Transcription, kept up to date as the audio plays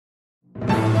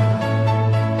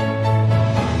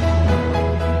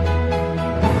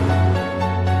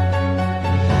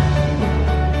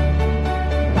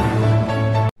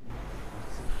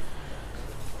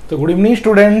तो good evening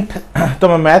student.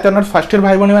 तो math honours first year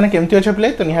भाई भाई मैंने केमती अच्छे पिले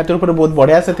तो निहाती ऊपर बहुत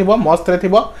बढ़िया से थी मस्त रे थी।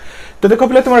 तो देखो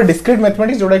पिले तुम डिस्क्रीट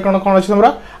मैथमेटिक्स जोड़ा कौन कौन अच्छे तुम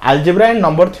अलजेब्रा एंड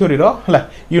नंबर थ्योरी है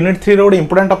यूनिट 3 रोड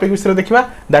इंपोर्टेंट टॉपिक विषय देखा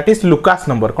दैट इज लुकास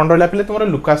नंबर कौन रहा पे तुम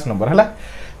लुकास नंबर है।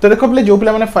 तो देखो पे जो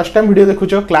पे फर्स्ट टाइम वीडियो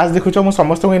देखुच क्लास देखुच मुझे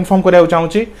समस्त को इनफॉर्म करने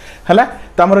चाहिए है।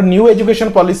 तो आम न्यू एजुकेशन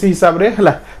पॉलिसी हिसाब से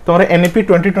है तुम एनईपी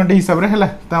 2020 हिसाब से है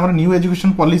तो आम न्यू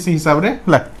एजुकेशन पॉलिसी हिसाब से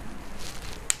है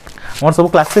मोर सब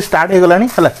क्लास से स्टार्ट हो गलानी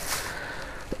है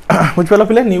बुझिपाल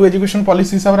पे न्यू एजुकेशन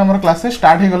पॉलिसी हिसाब से क्लास से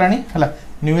स्टार्ट हो गलानी है।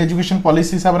 न्यू एजुकेशन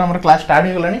पॉलिसी हिसाब से क्लास स्टार्ट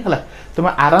हो गलानी है तुम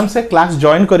आराम से क्लास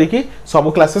जॉइन करके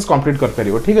सब क्लासेस कंप्लीट कर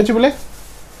परिबो ठीक अच्छे बोले।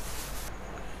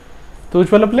 तो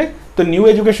बुझिपाल पे तो न्यू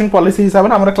एजुकेशन पॉलिसी हिसाब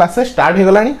से हमारा क्लास से स्टार्ट हो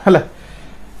गलानी है।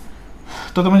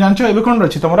 तो तुम जानछ एबे कोन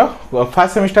रछि तुमरा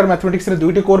फर्स्ट सेमिस्टर मैथमेटिक्स रे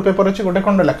दुईटी कोर पेपर अछि गोटे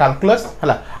कोन रहला कैलकुलस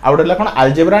हला आ गोटे कोन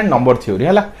अलजेब्रा एंड नंबर थ्योरी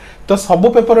हला। तो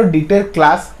सब पेपर डिटेल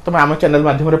क्लास तुम आम चैनल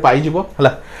माध्यम रे पाई जिवो हला।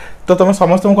 तो तुम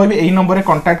समस्त को कहबी एई नंबर रे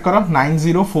कांटेक्ट करो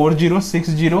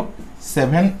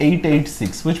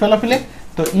 9040607886 बुझिपाल पिले।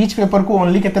 तो ईच पेपर को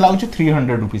ओनली केते लागुछि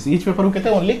 300 रुपीस ईच पेपर को केते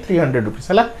ओनली 300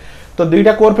 रुपीस हला। तो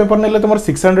दुईटा कोर पेपर नेले तुम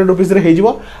 600 रुपीस रे हे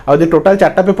जिवो आ जे टोटल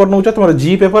चारटा पेपर नउछ तुम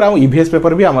जी पेपर आ ईवीएस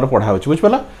पेपर भी हमर पढ़ा होछि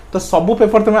बुझिपाल। तो सब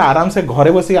पेपर तुम आराम से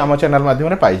घरे बसी आम चैनल माध्यम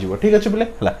रे पाई जिवो ठीक अछि पिले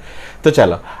हला। तो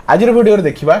चलो आज रो वीडियो रे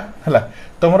देखिबा हला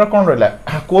तुमरा कोन रहला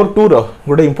कोर 2 रो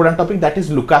गोटे important topic that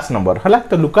is Lucas number हला।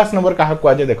 तो लुकास नंबर काहा को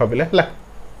आज देखो पिले हला।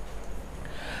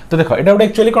 तो देखो एटा गोटे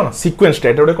एक्चुअली कोन सीक्वेंस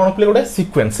एटा गोटे कोन पिले गोटे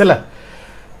सीक्वेंस हला।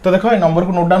 तो देखो ए नंबर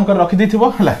को नोट डाउन कर रखि दिथिबो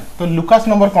हला। तो लुकास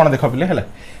नंबर कोन देखो पिले हला।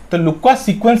 तो Lucas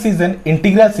sequence is an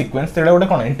integral sequence तेडा गोटे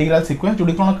कोन इंटीग्रल सीक्वेंस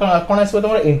जोडी कोन कोन आसीबो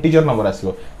तमरा इंटीजर नंबर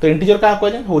आसीबो। तो इंटीजर का को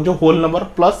जाय हो जो होल नंबर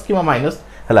प्लस किबा माइनस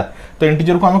हला। तो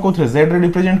इंटीजर को हम कोथरे z रे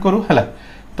रिप्रेजेंट करू हला।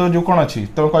 तो जो कोन अछि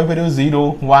तो कहि परियो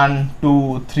 0 1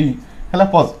 2 3 हला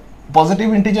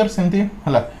पॉजिटिव इंटीजर सेमती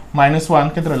हला -1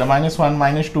 केते रहला -1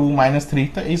 -2 -3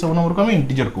 तो ए सब नंबर को हम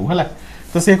इंटीजर को हला।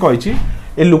 तो से कहि छि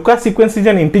ए Lucas sequence is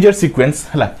an integer sequence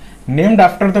हला नेम्ड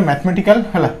आफ्टर द मैथमेटिकल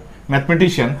हला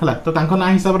मैथमेटिशियन हला। तो तांको ना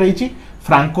हिसाब रे छि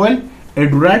फ्रांकोएल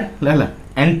एडुआर्ड हला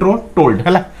एंट्रो टोल्ड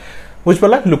हला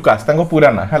बुझपला लुकास तांको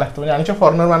पूरा ना हला। तुम जानिछो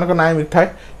फॉरेनर मानको को ना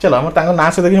मिथाय चलो हम तांको ना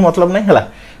से देखि मतलब नहीं हला।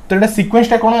 तो एटा सीक्वेंस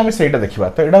ता कोन हम सेटा देखिबा।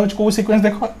 तो एटा होछ को सीक्वेंस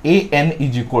देखो an =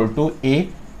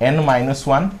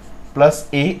 an-1 प्लस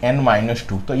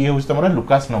an-2 तो ये होछ तमरा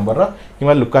लुकास नंबर रो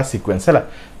किबा लुकास सीक्वेंस हला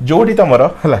जोडी तमरा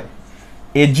हला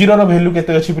a0 रो वैल्यू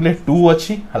केते अछि पिले 2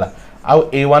 अछि हला आ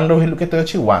a1 रो वैल्यू केते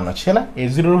अछि 1 अछि हला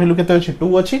a0 रो वैल्यू केते अछि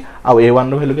 2 अछि आ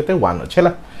a1 रो वैल्यू केते 1 अछि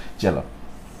हला। चलो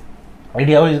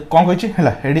एडी आ कोन कहै छी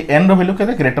हला एडी n रो वैल्यू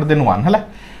केते ग्रेटर देन 1 हला।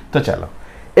 तो चलो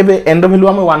एबे n रो वैल्यू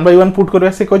हम 1 बाय 1 पुट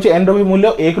करबा से कहै छी n रो मूल्य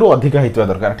 1 रो अधिक हेतबा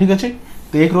दरकार ठीक अछि।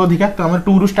 तो 1 रो अधिक तो हम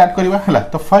 2 रो स्टार्ट करबा हला।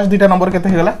 तो फर्स्ट दिटा नंबर केते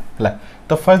हे गला हला।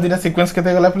 तो फर्स्ट दिटा सीक्वेंस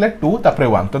केते गला पले 2 तापरे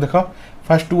 1 तो देखो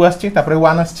फर्स्ट 2 आछि तापरे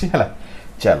 1 आछि हला।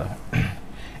 चलो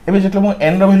एबे जतले मु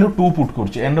n रो वैल्यू 2 पुट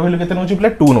करछि n रो वैल्यू केते नउछि पले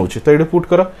 2 नउछि तो एडे पुट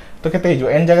करो तो केते हे जो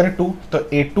n जगह रे 2 तो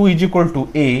a2 =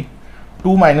 a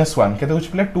 2 - 1 केते होछि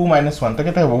पले 2 - 1 तो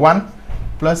केते हो 1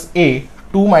 प्लस a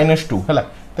 2 - 2 हला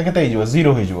तो केते हे जो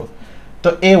 0 हे जो। तो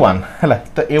a1 हला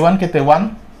तो a1 केते 1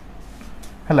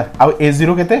 हला आ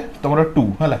a0 केते तमरा 2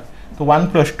 हला तो 1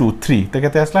 + 2 3 तो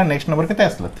केते आसला नेक्स्ट नंबर केते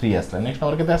आसला 3 आसला नेक्स्ट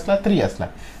नंबर केते आसला 3 आसला।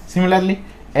 सिमिलरली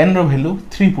n रो वैल्यू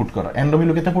 3 पुट करो n रो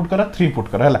वैल्यू केते पुट करो 3 पुट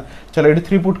करो हला। चलो एडी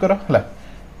 3 पुट करो हला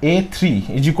a3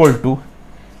 =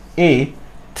 a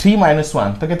 3 -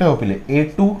 1 तो केते हो पिले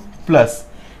a2 प्लस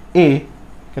a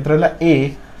केते रहला a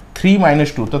 3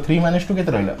 - 2 तो 3 - 2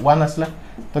 केते रहला 1 आसला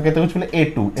तो केते होछ पिले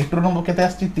a2 रो नंबर केते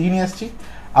आछि 3 आछि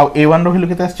आ a1 रो वैल्यू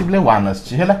केते आछि पिले 1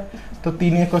 आछि हला। तो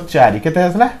 3 1 4 केते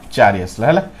आसला 4 आसला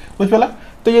हला बुझपला।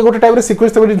 तो ये गोटे टाइप रे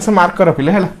सीक्वेंस तबे जिंस मार्क कर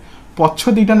पिले हला पछ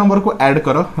दीटा नंबर को ऐड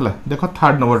करो हला देखो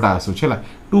थर्ड नंबर ता आसु छला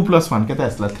 2 + 1 केते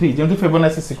आसला 3 जेमति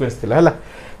फिबोनाची सीक्वेंस थिला हला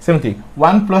सेमति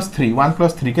 1 +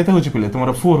 3 केते होची पिले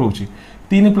तुमरो 4 होची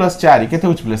 3 + 4 केते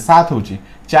होची पिले 7 होची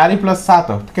 4 +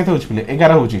 7 केते होची पिले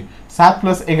 11 होची 7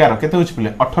 + 11 केते होची पिले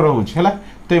 18 होची हला।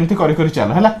 तो एमति करी करी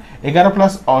चलो हला 11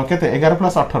 प्लस केते 11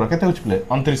 + 18 केते होची पिले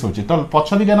 29 होची। तो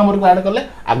पछ दीटा नंबर को ऐड करले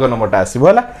आगो नंबर ता आसीबो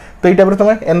हला। तो एटा पर तुम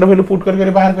n रो वैल्यू पुट कर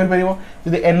बाहर कर परिबो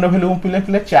जदि n रो वैल्यू पिले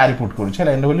पिले 4 पुट करू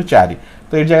छला n रो वैल्यू 4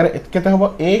 तो ए जगह केते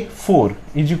होबो a4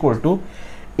 =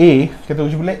 a केते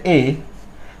होची पिले a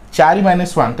 4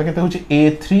 - 1 तो केते होची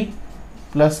a3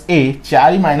 प्लस a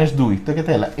 4 - 2 तो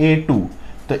केते हला a2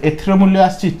 तो a3 रो मूल्य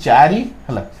आछि 4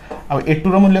 हला आ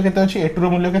a2 रो मूल्य केते अछि a2 रो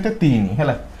मूल्य केते 3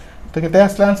 हला। तो केते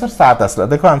आसला आंसर 7 आसला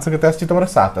देखो आंसर केते आछि तमरा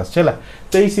 7 आछ चला।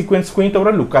 तो ए सीक्वेंस को ही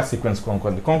तमरा लुकास सीक्वेंस कोन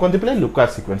कोन प्ले लुकास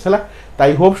सीक्वेंस हला।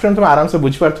 ताई होप स्टूडेंट तुम आराम से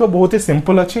बुझ पारथो बहुत ही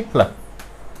सिंपल अछि हला।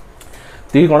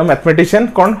 ती कोन मैथमेटिशियन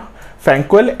कोन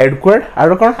फ्रैंकोएल एडवर्ड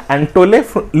आरो कोन एंटोले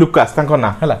लुकास तांको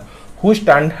ना हला हु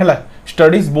स्टैंड हला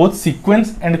studies both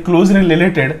sequence and closely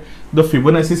related the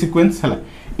Fibonacci sequence हला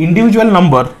individual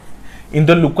number in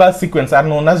the Lucas sequence are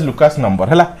known as Lucas number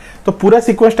हला। तो पूरा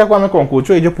सीक्वेंस टाको आमे कोन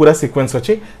कहूछु ए जो पूरा सीक्वेंस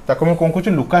अछि ताको हम कोन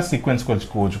कहूछु लुकास सीक्वेंस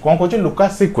कहूछु कोन कहूछु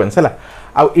लुकास सीक्वेंस हला।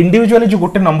 आ इंडिविजुअली जो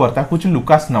गोटे नंबर ता कहूछु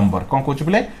लुकास नंबर कोन कहूछु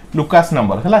बोले लुकास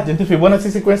नंबर हला। जेंति फिबोनाची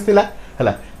सीक्वेंस थिला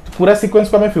हला तो पूरा सीक्वेंस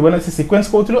को आमे फिबोनाची सीक्वेंस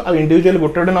कहूथलो आ इंडिविजुअली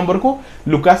गोटे नंबर को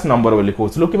लुकास नंबर बोली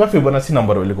कहूथलो किबा फिबोनाची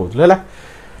नंबर बोली कहूथलो हला।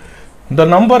 The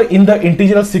number in the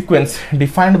integral sequence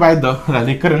defined by the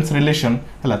recurrence relation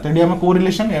हला तो एडी हम को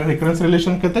रिलेशन या recurrence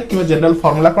relation कहते कि general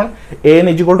formula cone an =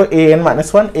 an - 1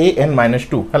 an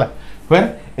 - 2 हला where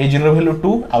a0 ର value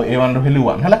 2 और a1 ର value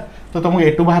 1 हला। तो तुमको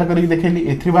a2 बाहर करके देखेली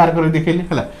a3 बाहर करके देखेली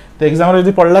हला। तो एग्जाम रे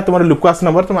जदी पढ़ला तुम लुकास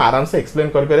नंबर तुम आराम से एक्सप्लेन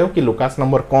कर परबो कि लुकास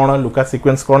नंबर कोन लुकास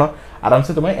सीक्वेंस कोन आराम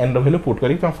से तुम n रो वैल्यू पुट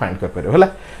करके तुम फाइंड कर परबो हला।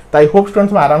 तो आई होप स्टूडेंट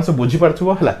तुम आराम से बुझी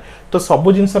परथबो हला। तो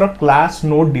सब जिंस रो क्लास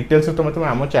नोट डिटेल्स तुम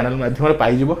हम चैनल माध्यम रे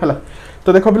पाई जिवो हला।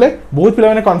 तो देखो बोले बहुत पिला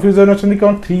माने कंफ्यूजन अछन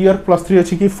कोन 3 ईयर प्लस 3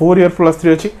 अछि कि 4 ईयर प्लस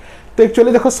 3 अछि। तो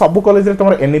एक्चुअली देखो सब कॉलेज रे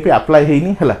तुम एनईपी अप्लाई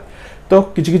हेनी हला। तो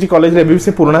किछि कॉलेज रे भी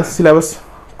से पुराना सिलेबस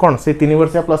कौन से 3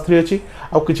 वर्ष प्लस 3 अच्छी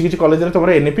आउ किछि कॉलेज रे तुम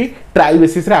एनईपी ट्रायल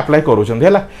बेसिस रे अप्लाई करूछन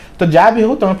हला। तो जा भी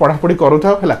हो तुम पढ़ा पढ़ी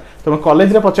करूथाओ हला। तुम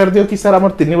कॉलेज रे पचार दियो कि सर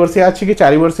हमर 3 वर्ष अछि कि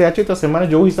 4 वर्ष अछि तो से माने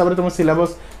जो हिसाब रे तुम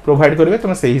सिलेबस प्रोवाइड करबे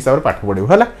तुम सही हिसाब रे पाठ पढिबो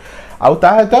हला। आउ ता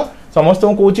है तो समस्त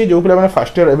को कहूँ जो पे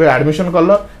फर्स्ट ईयर एवं एडमिशन कल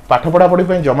पाठ पढ़ा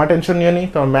पढ़ी जमा टेंशन नियनी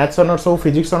तुम मैथ्स ऑनर्स हो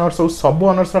फिजिक्स ऑनर्स हो सब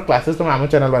ऑनर्स क्लासेस तुम आम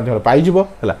चैनल माध्यम पाइज है।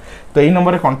 तो यही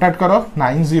नंबर कांटेक्ट कर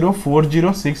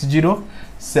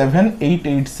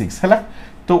 9040607886 है।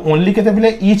 तो ओनली केते पिले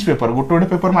ईच पेपर गोटे गोटे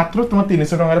पेपर मात्र तुम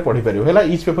 300 टंका पढ़ी पार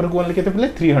है। ईच पेपर को ओनली केते पिले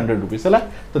 300 रुपीस है।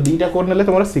 तो दीटा कोर नेले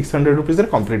तुम 600 रुपीस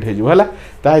कंप्लीट हो है।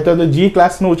 तो जी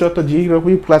क्लास नौ तो जी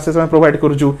क्लासेस प्रोवाइड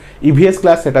करूँ ईवीएस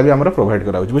क्लास सेटा भी आम प्रोवाइड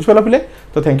कराऊँ बुझिपाल पिले।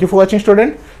 तो thank you for watching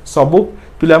student सब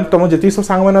पिला तुम जी सब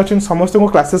सांग मैंने अच्छे समस्त को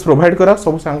क्लासेस प्रोवाइड करा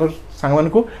सब सांग मान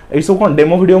को यही सब कौन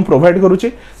डेमो वीडियो प्रोवाइड करुच्ची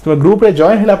तुम ग्रुप रे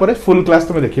जॉइन होला फुल क्लास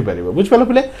तुम देखिपार बुझिपाल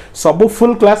पिले। सब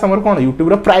फुल क्लास आम कौन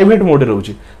यूट्यूब प्राइवेट मोड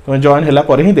रोचे तुम जॉइन होला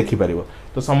ही देखिपार।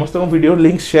 तो समस्त को वीडियो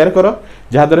लिंक शेयर कर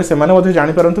जहाद्वारा से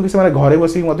जापारतु कि घरे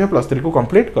बसिक प्लस 3 को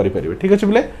कंप्लीट करेंगे। ठीक अच्छे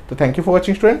पिले। तो thank you for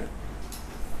watching student.